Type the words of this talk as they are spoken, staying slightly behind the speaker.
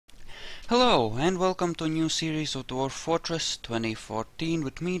Hello and welcome to a new series of Dwarf Fortress 2014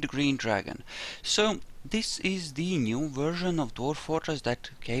 with me, the Green Dragon. So this is the new version of Dwarf Fortress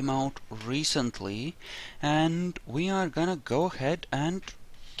that came out recently, and we are gonna go ahead and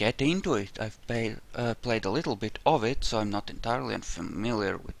get into it. I've played a little bit of it, so I'm not entirely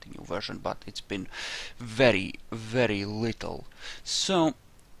unfamiliar with the new version, but it's been very little. So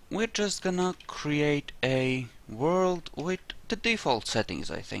we're just gonna create a world with the default settings,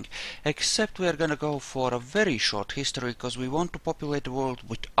 I think, except we are gonna go for a very short history because we want to populate the world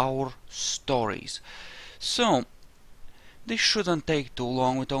with our stories. So this shouldn't take too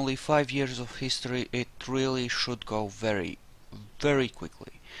long. With only 5 years of history, it really should go very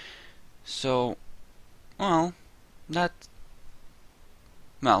quickly. So that's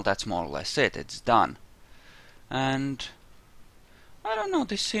more or less it. It's done. And I don't know,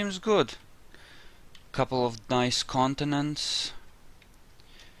 this seems good. Couple of nice continents.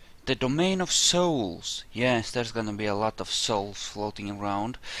 The domain of souls. Yes, there's gonna be a lot of souls floating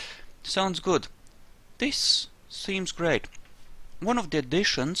around. Sounds good. This seems great. One of the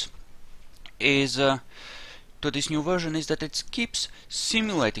additions is to this new version is that it keeps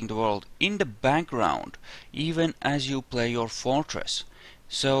simulating the world in the background even as you play your fortress.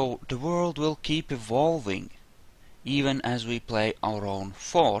 So the world will keep evolving even as we play our own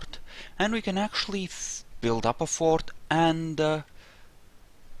fort, and we can actually build up a fort and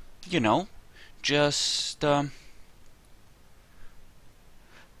you know, just it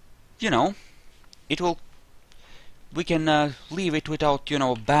will, we can leave it without,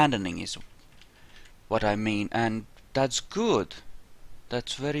 abandoning is what I mean, and that's good.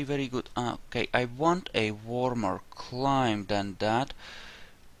 That's very good. Okay, I want a warmer climate than that,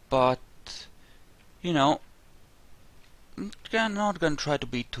 but I'm not gonna try to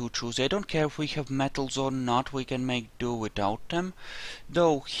be too choosy. I don't care if we have metals or not, we can make do without them.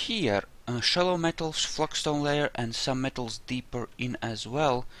 Though here, shallow metals, flux-stone layer, and some metals deeper in as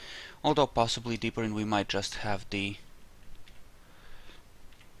well. Although possibly deeper in we might just have the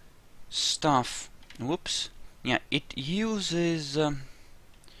stuff. Whoops. Yeah, it uses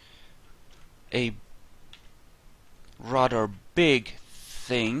a rather big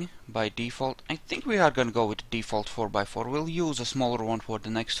thing by default. I think we are gonna go with the default 4x4. We'll use a smaller one for the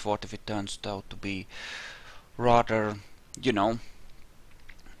next fort if it turns out to be rather,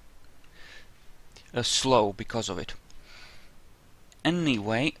 slow because of it.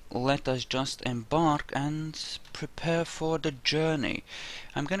 Anyway, let us just embark and prepare for the journey.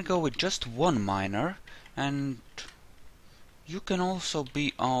 I'm gonna go with just one miner, and you can also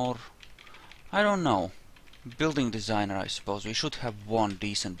be our, I don't know, building designer, I suppose. We should have one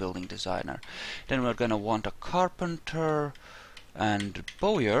decent building designer. Then we're gonna want a carpenter and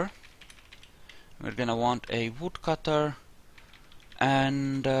bowyer. We're gonna want a woodcutter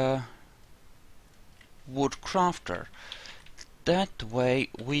and wood crafter. That way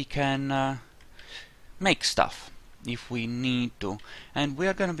we can make stuff if we need to. And we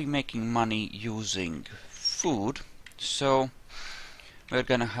are gonna be making money using food. So we're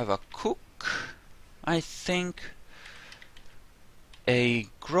gonna have a cook, I think, a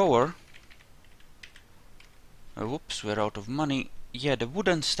grower. Whoops, we're out of money. Yeah, the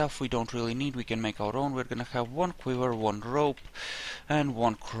wooden stuff we don't really need, we can make our own. We're gonna have one quiver, one rope, and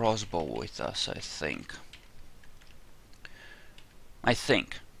one crossbow with us, I think.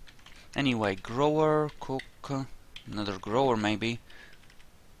 Anyway, grower, cook, another grower maybe.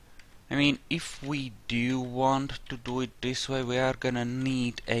 I mean, if we do want to do it this way, we are gonna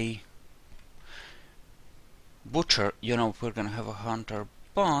need a butcher, if we're gonna have a hunter,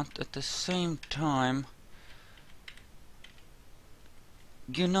 but at the same time,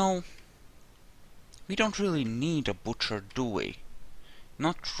 we don't really need a butcher, do we?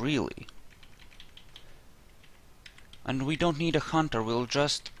 Not really. And we don't need a hunter, we'll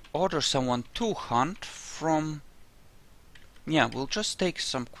just order someone to hunt from... Yeah, we'll just take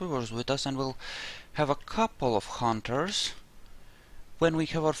some quivers with us and we'll have a couple of hunters when we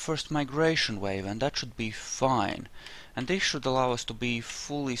have our first migration wave, and that should be fine. And this should allow us to be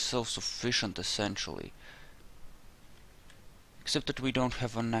fully self-sufficient, essentially. Except that we don't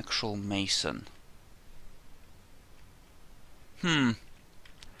have an actual mason. But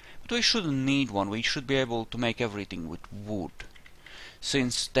we shouldn't need one. We should be able to make everything with wood,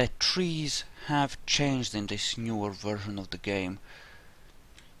 since the trees have changed in this newer version of the game.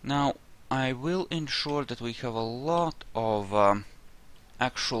 Now, I will ensure that we have a lot of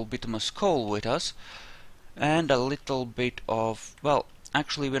actual bituminous coal with us, and a little bit of, well,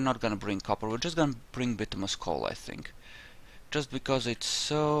 actually we're not gonna bring copper, we're just gonna bring bituminous coal, I think. Just because it's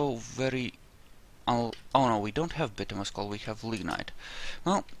so very... oh no, we don't have bituminous coal, we have lignite.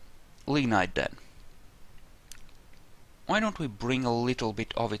 Well, lignite then. Why don't we bring a little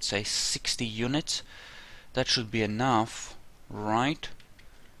bit of it, say 60 units? That should be enough, right?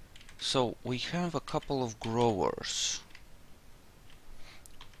 So we have a couple of growers.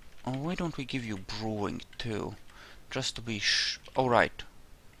 Oh, why don't we give you brewing too? Just to be oh right,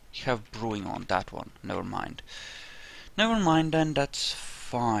 you have brewing on that one. Never mind. Never mind then, that's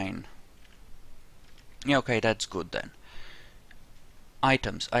fine. Yeah, okay, that's good then.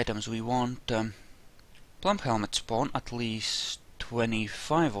 Items, we want plump helmet spawn, at least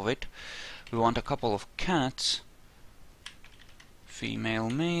 25 of it. We want a couple of cats. Female,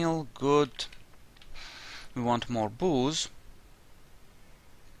 male, good. We want more booze.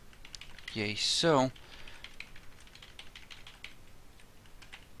 Yay, so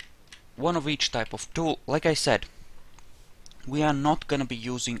one of each type of tool. Like I said, we are not gonna be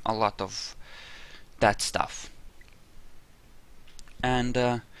using a lot of that stuff.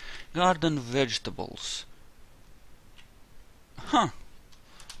 And garden vegetables. Huh.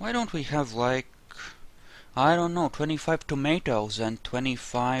 Why don't we have like, I don't know, 25 tomatoes and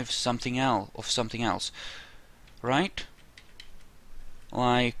 25 something else, right?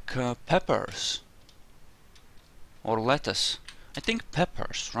 Like peppers or lettuce. I think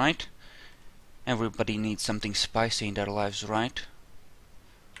peppers, right? Everybody needs something spicy in their lives, right?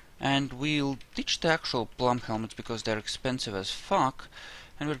 And we'll ditch the actual plum helmets because they're expensive as fuck,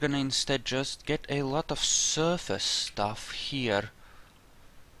 and we're gonna instead just get a lot of surface stuff here.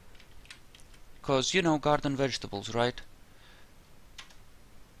 Cause, you know, garden vegetables, right?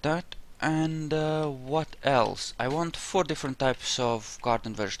 That, and what else? I want 4 different types of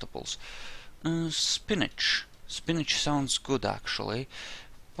garden vegetables. Spinach. Spinach sounds good, actually.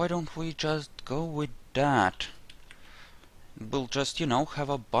 Why don't we just go with that? We'll just, you know, have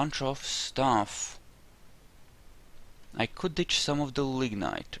a bunch of stuff. I could ditch some of the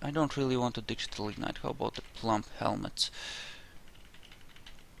lignite. I don't really want to ditch the lignite. How about the plump helmets?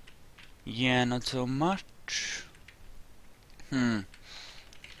 Yeah, not so much.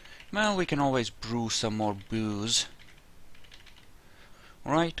 Well, we can always brew some more booze.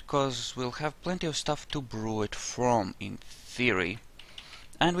 Right, cause we'll have plenty of stuff to brew it from, in theory.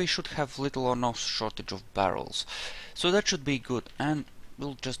 And we should have little or no shortage of barrels. So that should be good. And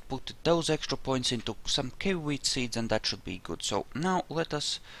we'll just put those extra points into some cave wheat seeds and that should be good. So now let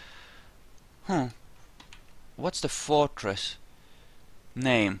us... What's the fortress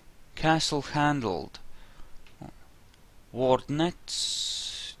name? Castle handled. Ward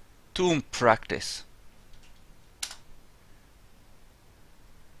nets. Tomb practice.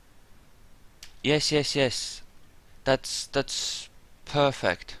 Yes. That's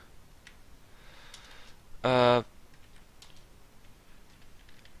perfect. I'm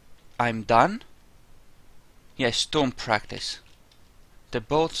done? Yes, tomb practice. The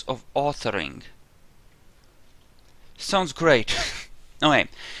boats of authoring. Sounds great. Okay,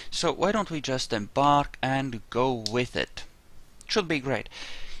 so why don't we just embark and go with it? Should be great.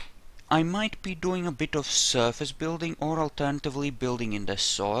 I might be doing a bit of surface building or alternatively building in the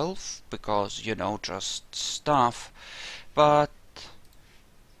soil, because, you know, just stuff, but...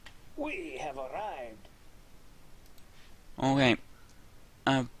 We have arrived. Okay,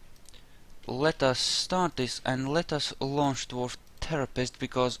 let us start this and let us launch Dwarf Therapist,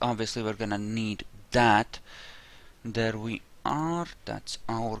 because obviously we're gonna need that. There we are, that's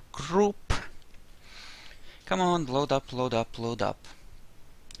our group. Come on, load up.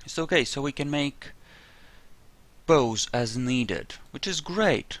 It's okay, so we can make bows as needed, which is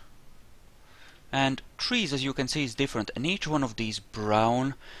great. And trees, as you can see, is different, and each one of these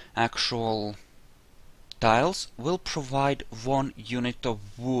brown actual tiles will provide 1 unit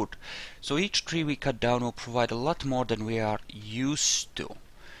of wood. So each tree we cut down will provide a lot more than we are used to,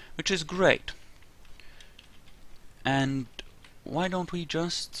 which is great. And why don't we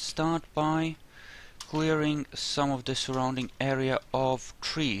just start by clearing some of the surrounding area of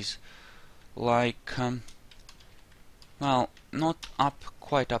trees, like, well, not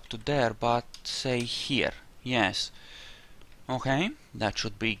quite up to there, but say here. Yes. Okay, that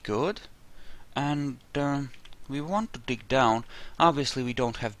should be good. And we want to dig down. Obviously we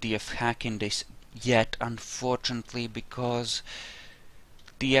don't have DF hack in this yet, unfortunately, because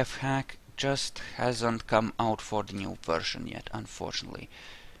DF hack just hasn't come out for the new version yet, unfortunately.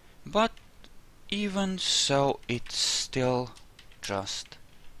 But even so, it's still just...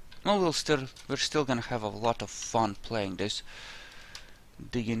 well, we're still gonna have a lot of fun playing this.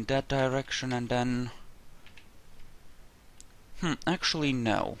 Dig in that direction and then... actually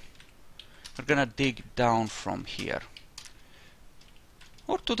no. We're gonna dig down from here.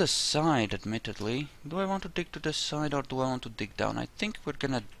 Or to the side, admittedly. Do I want to dig to the side or do I want to dig down? I think we're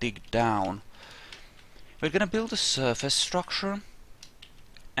gonna dig down. We're gonna build a surface structure,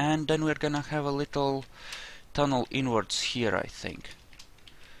 and then we're gonna have a little tunnel inwards here, I think.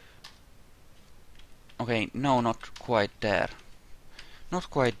 Okay, no, not quite there. Not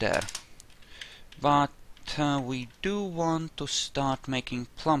quite there. But we do want to start making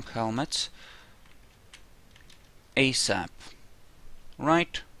plump helmets ASAP.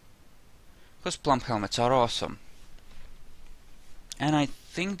 Right? Because plump helmets are awesome. And I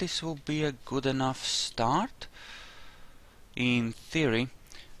think this will be a good enough start. In theory.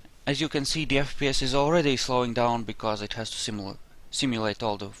 As you can see, the FPS is already slowing down because it has to simulate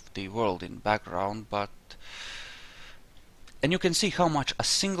all of the world in background, but... And you can see how much a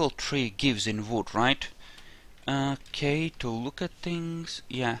single tree gives in wood, right? Okay, to look at things...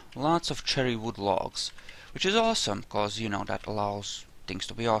 Yeah, lots of cherry wood logs. Which is awesome, because, you know, that allows things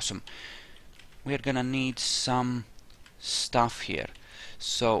to be awesome. We're gonna need some stuff here.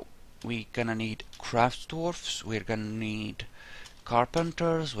 So, we're gonna need craft dwarfs, we're gonna need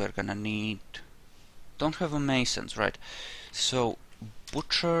carpenters, we're gonna need... Don't have a masons, right? So,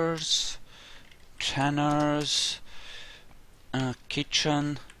 butchers, tanners,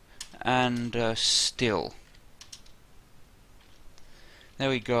 kitchen, and still. There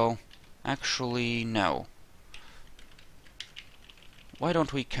we go. Actually, no. Why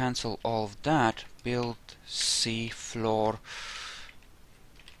don't we cancel all of that? Build C floor.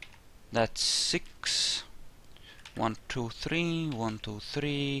 That's 6. 1, 2, 3, 1, 2,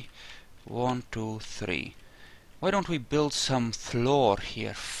 3, 1, 2, 3. Why don't we build some floor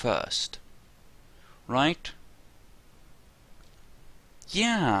here first? Right?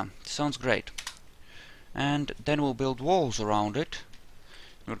 Yeah, sounds great. And then we'll build walls around it.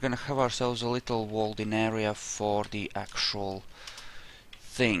 We're gonna have ourselves a little walled-in area for the actual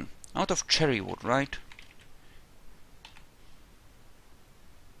thing. Out of cherry wood, right?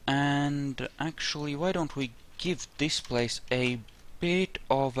 And actually, why don't we give this place a bit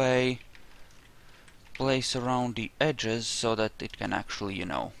of a place around the edges so that it can actually, you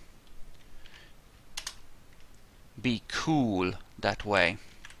know, be cool that way.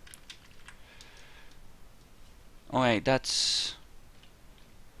 Oh wait, that's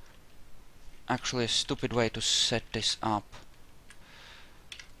actually a stupid way to set this up.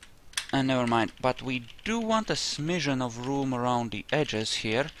 And never mind, but we do want a smidgen of room around the edges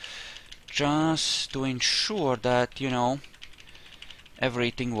here, just to ensure that, you know,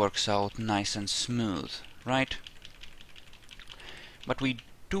 everything works out nice and smooth, right? But we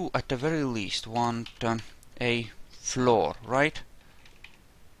do at the very least want a floor, right?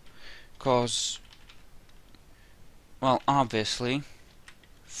 Because, well, obviously,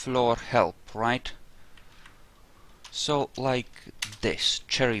 floor help, right? So, like this,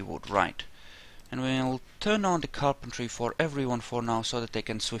 cherry wood, right? And we'll turn on the carpentry for everyone for now so that they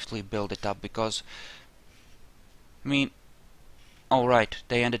can swiftly build it up, because, I mean, alright,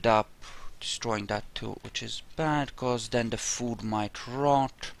 they ended up destroying that too, which is bad, because then the food might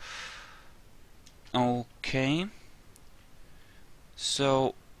rot. Okay.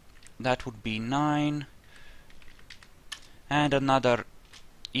 So, that would be 9. And another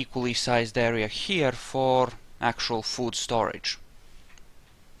equally sized area here for actual food storage.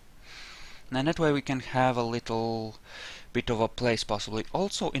 And that way we can have a little bit of a place possibly.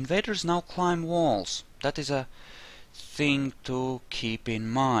 Also, invaders now climb walls. That is a thing to keep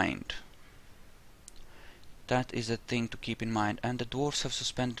in mind. That is a thing to keep in mind. And the dwarves have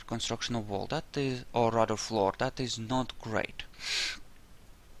suspended construction of wall. That is, or rather floor. That is not great.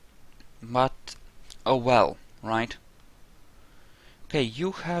 But, oh well, right? Okay,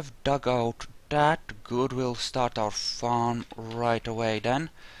 you have dug out that. Good, we'll start our farm right away then.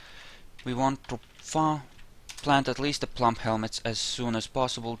 We want to plant at least the plump helmets as soon as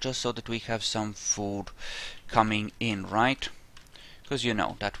possible, just so that we have some food coming in, right? Because, you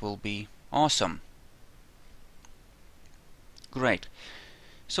know, that will be awesome. Great.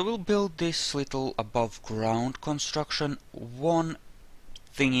 So we'll build this little above ground construction, one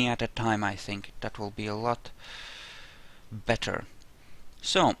thingy at a time, I think. That will be a lot better.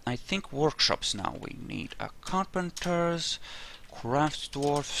 So, I think workshops now. We need carpenters, craft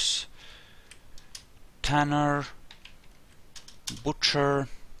dwarfs, tanner, butcher,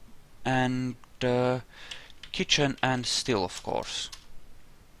 and kitchen and still, of course.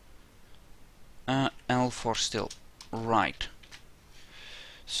 L for still. Right.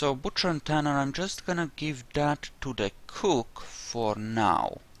 So, butcher and tanner, I'm just gonna give that to the cook for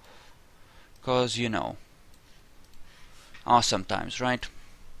now. Cause, you know, awesome times, right?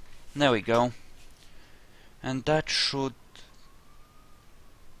 There we go. And that should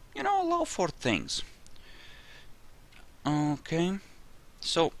you know, allow for things. Okay.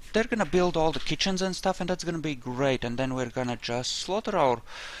 So they're gonna build all the kitchens and stuff, and that's gonna be great. And then we're gonna just slaughter our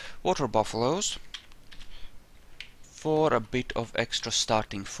water buffaloes for a bit of extra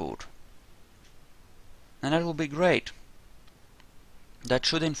starting food. And that will be great. That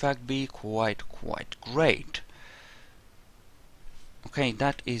should in fact be quite great. Okay,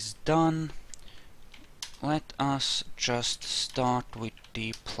 that is done. Let us just start with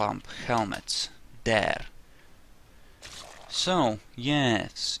the plump helmets. There. So,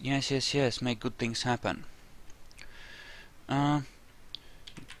 yes, make good things happen.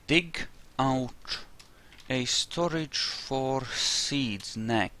 Dig out a storage for seeds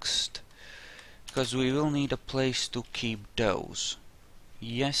next, because we will need a place to keep those.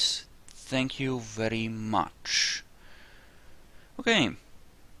 Yes, thank you very much. Okay.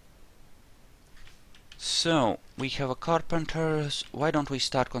 So, we have a carpenter's. Why don't we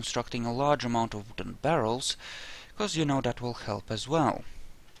start constructing a large amount of wooden barrels? Because you know that will help as well.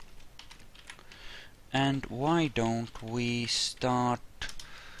 And why don't we start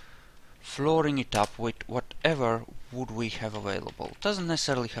flooring it up with whatever wood we have available? Doesn't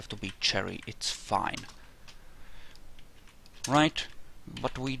necessarily have to be cherry, it's fine. Right?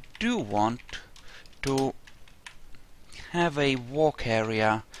 But we do want to have a walk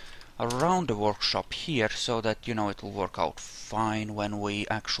area around the workshop here, so that, you know, it'll work out fine when we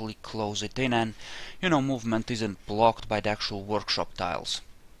actually close it in, and, you know, movement isn't blocked by the actual workshop tiles.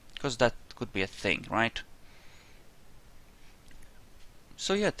 Because that could be a thing, right?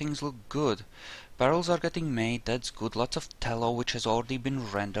 So yeah, things look good. Barrels are getting made, that's good. Lots of tallow, which has already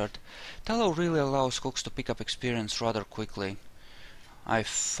been rendered. Tallow really allows cooks to pick up experience rather quickly, I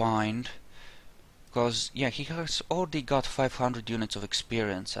find. Because, yeah, he has already got 500 units of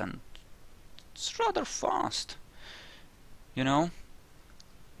experience, and it's rather fast. You know?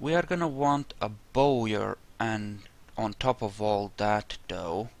 We are gonna want a bowyer, and on top of all that,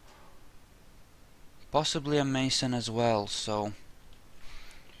 though, possibly a mason as well, so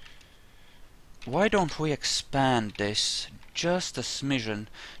why don't we expand this just a smidgen,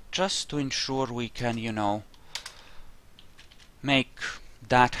 just to ensure we can, you know, make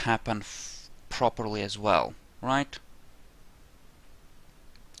that happen properly as well, right?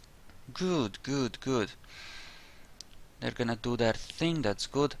 Good. They're gonna do their thing, that's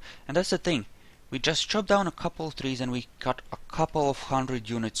good. And that's the thing, we just chopped down a couple of trees and we got a couple of 100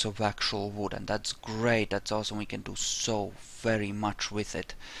 units of actual wood, and that's great, that's awesome. We can do so very much with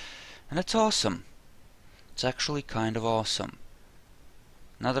it. And that's awesome. It's actually kind of awesome.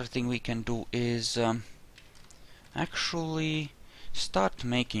 Another thing we can do is actually start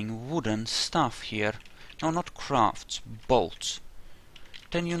making wooden stuff here. No, not crafts, bolts.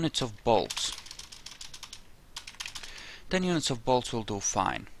 10 units of bolts. 10 units of bolts will do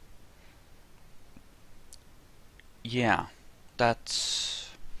fine. Yeah, that's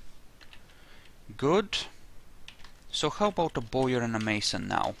good. So how about a bowyer and a mason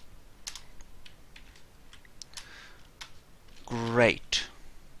now? Great.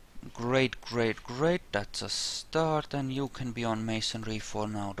 Great. That's a start, and you can be on masonry for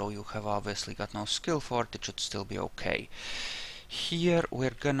now, though you have obviously got no skill for it. It should still be okay. Here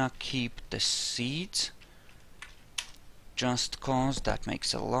we're gonna keep the seeds, just cause that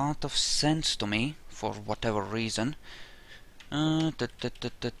makes a lot of sense to me, for whatever reason.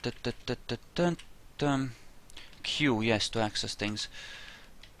 Q, yes, to access things.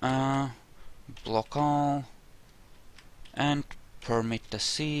 Block all, and permit the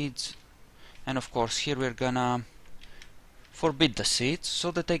seeds. And of course here we're gonna forbid the seeds so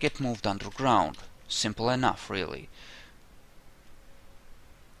that they get moved underground. Simple enough, really.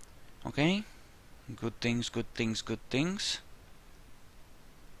 Okay, good things.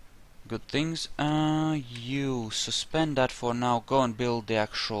 You suspend that for now. Go and build the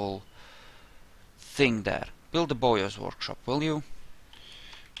actual thing there. Build the bowyer's workshop, will you?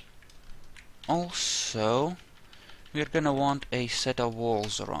 Also, we're gonna want a set of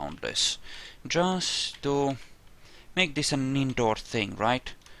walls around this, just to make this an indoor thing,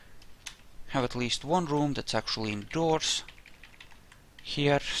 right? Have at least one room that's actually indoors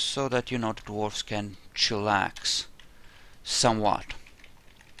here, so that, you know, the dwarves can chillax somewhat.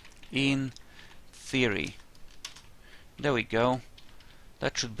 In theory. There we go.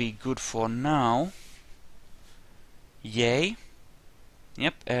 That should be good for now. Yay.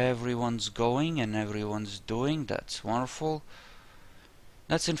 Yep, everyone's going and everyone's doing. That's wonderful.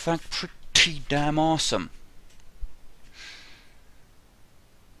 That's in fact pretty damn awesome.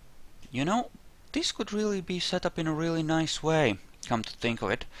 You know, this could really be set up in a really nice way, come to think of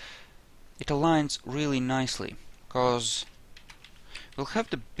it. It aligns really nicely, because we'll have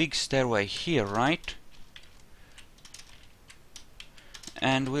the big stairway here, right?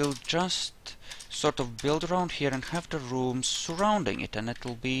 And we'll just sort of build around here and have the rooms surrounding it, and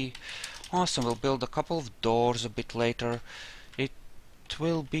it'll be awesome. We'll build a couple of doors a bit later. It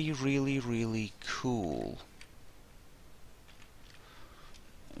will be really, really cool.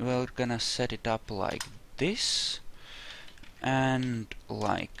 We're gonna set it up like this, and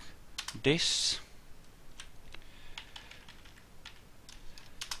like this,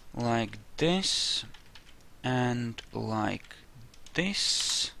 like this, and like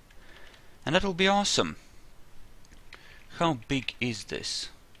this, and that'll be awesome. How big is this?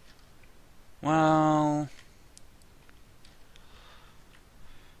 Well,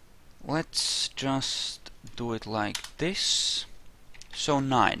 let's just do it like this. So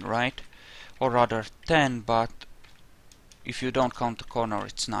 9, right? Or rather 10, but if you don't count the corner,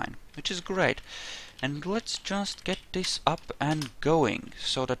 it's 9, which is great. And let's just get this up and going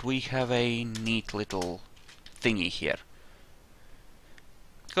so that we have a neat little thingy here.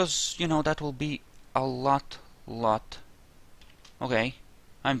 Because, you know, that will be a lot. Okay,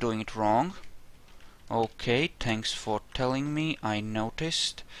 I'm doing it wrong. Okay, thanks for telling me, I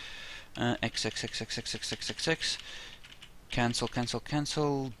noticed. X.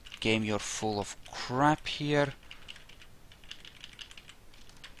 Cancel. Game, you're full of crap here.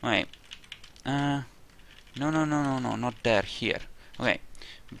 Wait. No, not there, here. Okay,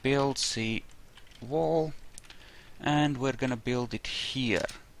 build C wall, and we're gonna build it here.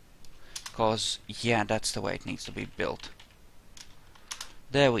 Cause, yeah, that's the way it needs to be built.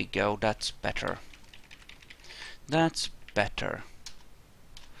 There we go, that's better. That's better.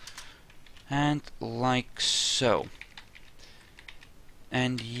 And like so.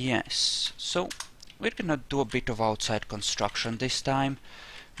 And yes, so we're gonna do a bit of outside construction this time.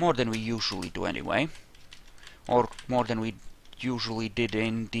 More than we usually do anyway. Or more than we usually did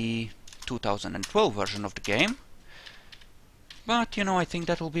in the 2012 version of the game. But, you know, I think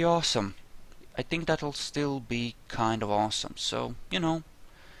that'll be awesome. I think that'll still be kind of awesome. So, you know,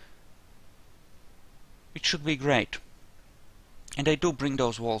 it should be great. And I do bring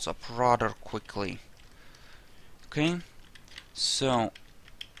those walls up rather quickly. Okay, so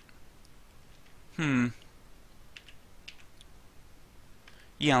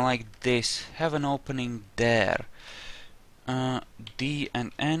yeah, like this. Have an opening there. D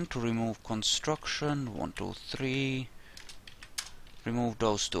and N to remove construction. 1, 2, 3. Remove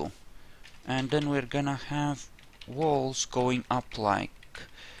those two. And then we're gonna have walls going up like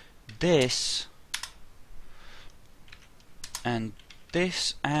this. And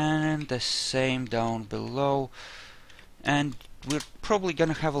this, and the same down below. And we're probably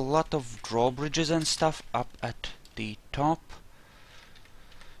gonna have a lot of drawbridges and stuff up at the top.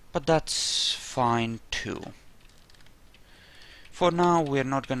 But that's fine too. For now, we're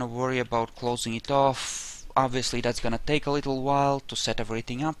not gonna worry about closing it off. Obviously, that's gonna take a little while to set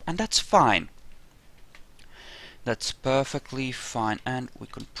everything up, and that's fine. That's perfectly fine, and we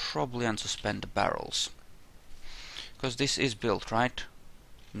could probably unsuspend the barrels. Because this is built, right?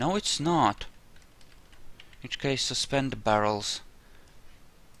 No, it's not. In which case, suspend the barrels.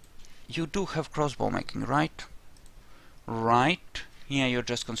 You do have crossbow making, right? Right. Yeah, you're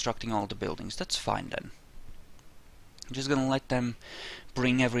just constructing all the buildings. That's fine then. I'm just gonna let them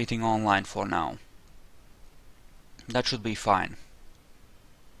bring everything online for now. That should be fine.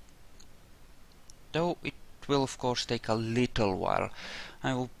 Though it will of course take a little while.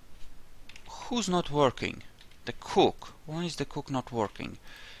 I will... Who's not working? The cook. Why is the cook not working?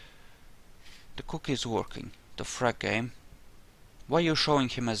 The cook is working. The frag game. Why are you showing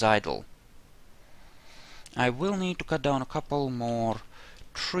him as idle? I will need to cut down a couple more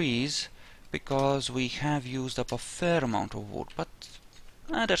trees because we have used up a fair amount of wood, but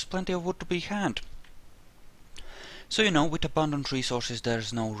there's plenty of wood to be had. So, you know, with abundant resources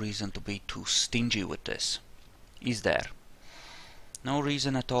there's no reason to be too stingy with this. Is there? No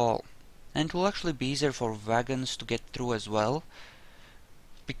reason at all. And it will actually be easier for wagons to get through as well,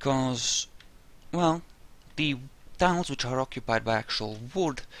 because, well, the tiles which are occupied by actual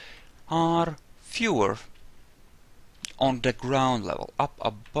wood are fewer on the ground level. Up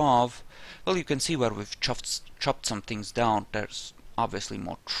above, well, you can see where we've chopped some things down. There's obviously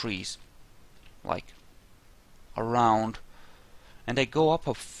more trees, like, around, and they go up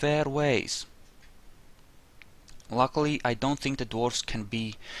a fair ways. Luckily, I don't think the dwarves can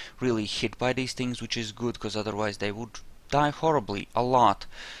be really hit by these things, which is good, because otherwise they would die horribly, a lot,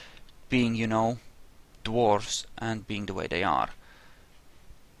 being, you know, dwarves and being the way they are.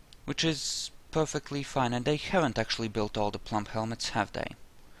 Which is perfectly fine, and they haven't actually built all the plump helmets, have they?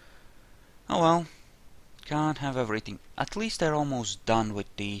 Oh well, Can't have everything. At least they're almost done with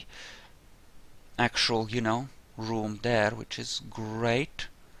the actual, you know, room there, which is great.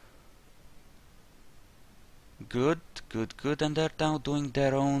 Good, good, good, and they're now doing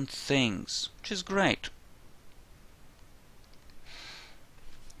their own things, which is great.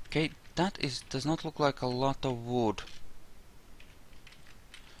 Okay, does not look like a lot of wood.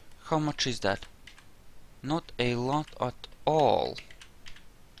 How much is that? Not a lot at all.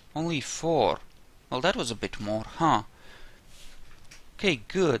 Only 4. Well, that was a bit more, huh? Okay,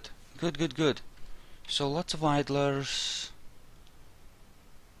 good. Good, good, good. So lots of idlers.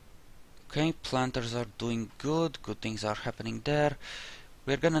 Okay, planters are doing good. Good things are happening there.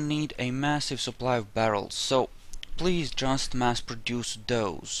 We're gonna need a massive supply of barrels, so please just mass produce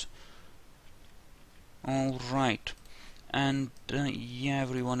those. Alright. And yeah,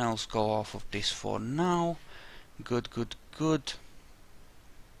 everyone else go off of this for now. Good, good, good.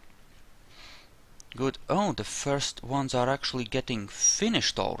 Good. Oh, the first ones are actually getting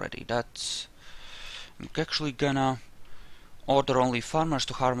finished already. I'm actually gonna order only farmers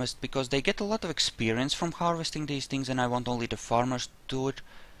to harvest, because they get a lot of experience from harvesting these things, and I want only the farmers to do it.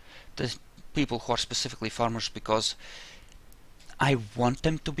 The people who are specifically farmers, because I want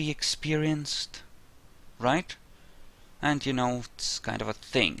them to be experienced, right? And you know, it's kind of a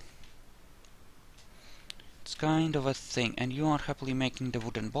thing. It's kind of a thing. And you are happily making the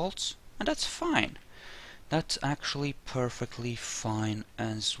wooden bolts, and that's fine. That's actually perfectly fine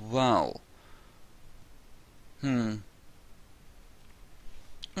as well.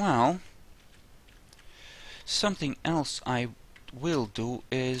 Well, something else I will do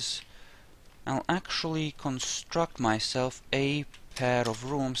is I'll actually construct myself a pair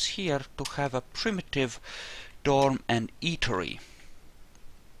of rooms here to have a primitive dorm and eatery.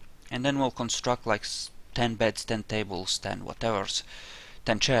 And then we'll construct like 10 beds, 10 tables, 10 whatevers,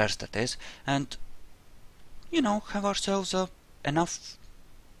 10 chairs that is, and you know, have ourselves enough,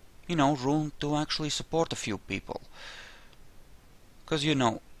 you know, room to actually support a few people. Because, you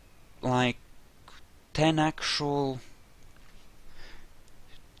know, like 10 actual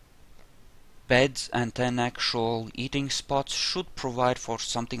beds and 10 actual eating spots should provide for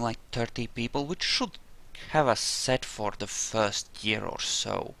something like 30 people, which should have us set for the first year or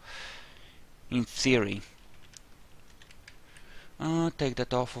so, in theory. Take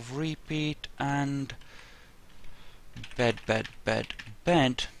that off of repeat, and bed, bed, bed,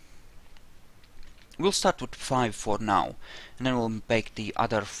 bed. We'll start with 5 for now, and then we'll make the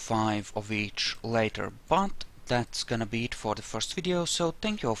other 5 of each later, but that's gonna be it for the first video, so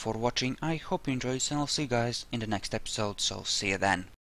thank you all for watching. I hope you enjoyed, and I'll see you guys in the next episode, so see you then.